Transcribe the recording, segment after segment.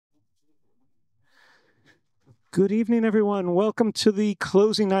Good evening, everyone. Welcome to the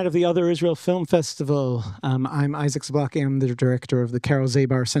closing night of the Other Israel Film Festival. I'm Isaac Zablocki. I'm the director of the Carol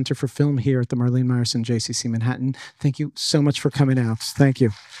Zabar Center for Film here at the Marlene Meyerson JCC Manhattan. Thank you so much for coming out. Thank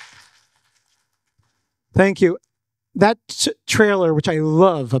you. Thank you. That trailer, which I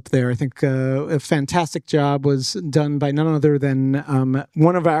love up there, I think a fantastic job was done by none other than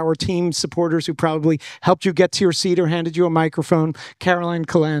one of our team supporters who probably helped you get to your seat or handed you a microphone, Caroline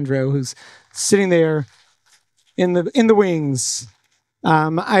Calandro, who's sitting there in the wings.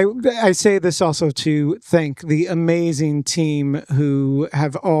 I say this also to thank the amazing team who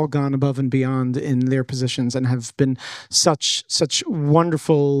have all gone above and beyond in their positions and have been such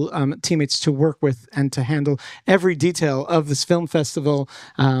wonderful teammates to work with and to handle every detail of this film festival.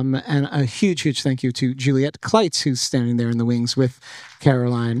 And a huge thank you to Juliette Kleitz, who's standing there in the wings with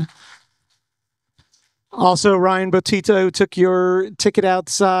Caroline. Also, Ryan Botito, who took your ticket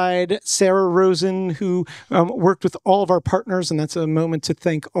outside. Sarah Rosen, who worked with all of our partners. And that's a moment to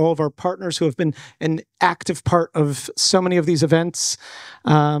thank all of our partners who have been an active part of so many of these events.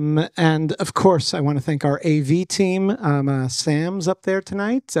 And of course, I want to thank our AV team. Sam's up there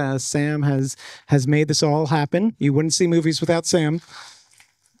tonight. Sam has made this all happen. You wouldn't see movies without Sam.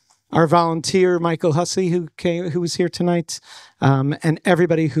 Our volunteer, Michael Hussey, who was here tonight, and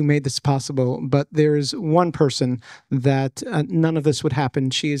everybody who made this possible. But there is one person that none of this would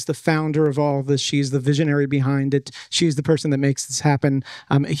happen. She is the founder of all of this. She is the visionary behind it. She is the person that makes this happen.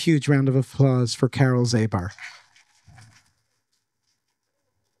 A huge round of applause for Carol Zabar.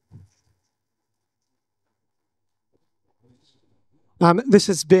 This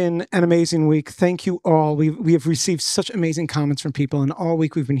has been an amazing week. Thank you all. We have received such amazing comments from people, and all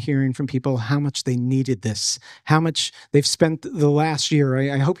week we've been hearing from people how much they needed this, how much they've spent the last year.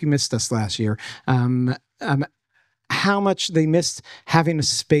 I hope you missed us last year. How much they missed having a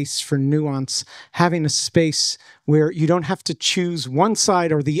space for nuance, having a space where you don't have to choose one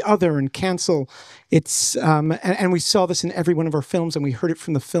side or the other and cancel. It's and we saw this in every one of our films, and we heard it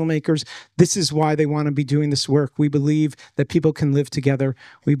from the filmmakers. This is why they want to be doing this work. We believe that people can live together.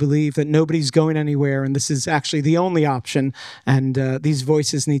 We believe that nobody's going anywhere, and this is actually the only option. And these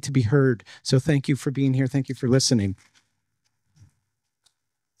voices need to be heard. So thank you for being here. Thank you for listening.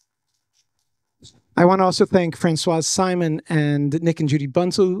 I want to also thank Francoise Simon and Nick and Judy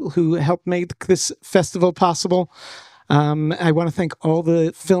Bunzel, who helped make this festival possible. I want to thank all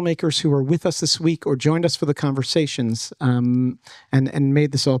the filmmakers who are with us this week or joined us for the conversations and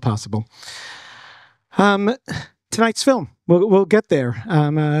made this all possible. Tonight's film, we'll get there.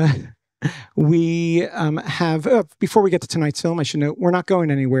 We have, before we get to tonight's film, I should note, we're not going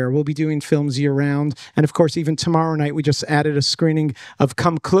anywhere. We'll be doing films year-round. And of course, even tomorrow night, we just added a screening of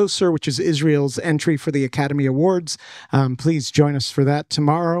Come Closer, which is Israel's entry for the Academy Awards. Please join us for that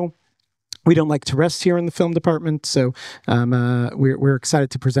tomorrow. We don't like to rest here in the film department, so we're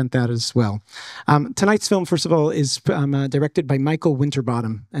excited to present that as well. Tonight's film, first of all, is directed by Michael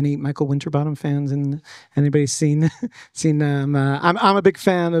Winterbottom. Any Michael Winterbottom fans? And anybody seen? I'm a big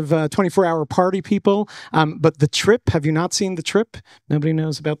fan of 24-Hour Party People, but The Trip. Have you not seen The Trip? Nobody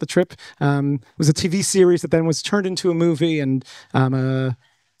knows about The Trip. It was a TV series that then was turned into a movie, and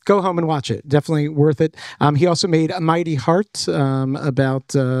go home and watch it. Definitely worth it. He also made A Mighty Heart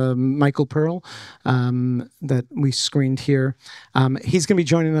about Michael Pearl that we screened here. He's going to be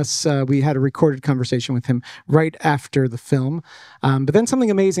joining us. We had a recorded conversation with him right after the film. But then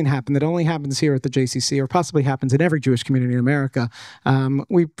something amazing happened that only happens here at the JCC, or possibly happens in every Jewish community in America.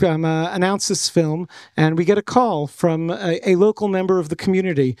 We announced this film, and we get a call from a local member of the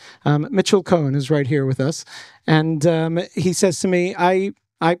community. Mitchell Cohen is right here with us. And he says to me,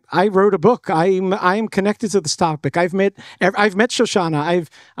 I wrote a book. I am connected to this topic. I've met Shoshana.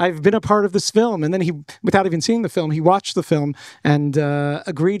 I've been a part of this film. And then he, without even seeing the film, he watched the film and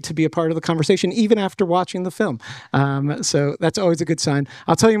agreed to be a part of the conversation, even after watching the film. So that's always a good sign.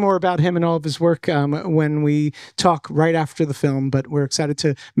 I'll tell you more about him and all of his work when we talk right after the film. But we're excited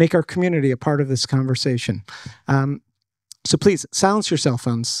to make our community a part of this conversation. So please silence your cell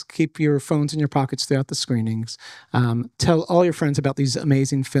phones. Keep your phones in your pockets throughout the screenings. Tell all your friends about these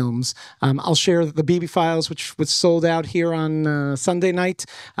amazing films. I'll share that the BB Files, which was sold out here on Sunday night,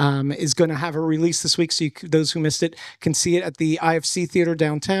 is going to have a release this week, so those who missed it can see it at the IFC Theater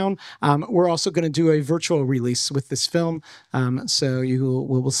downtown. We're also going to do a virtual release with this film, so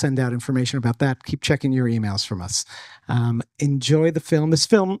we'll send out information about that. Keep checking your emails from us. Enjoy the film. This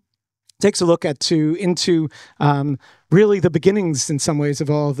film takes a look into really the beginnings in some ways of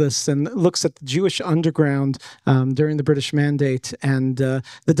all of this, and looks at the Jewish underground during the British Mandate and the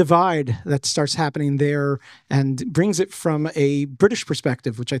divide that starts happening there, and brings it from a British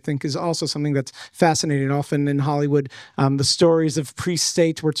perspective, which I think is also something that's fascinating. Often in Hollywood, the stories of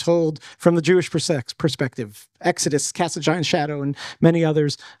pre-state were told from the Jewish perspective. Exodus, Cast a Giant Shadow, and many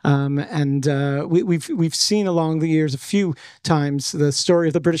others. We've seen along the years a few times the story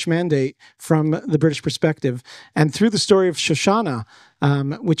of the British Mandate from the British perspective, and through the story of Shoshana,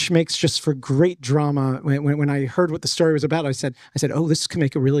 which makes just for great drama. When I heard what the story was about, I said, "Oh, this could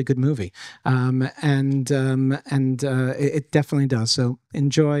make a really good movie," it definitely does. So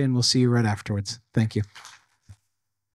enjoy, and we'll see you right afterwards. Thank you.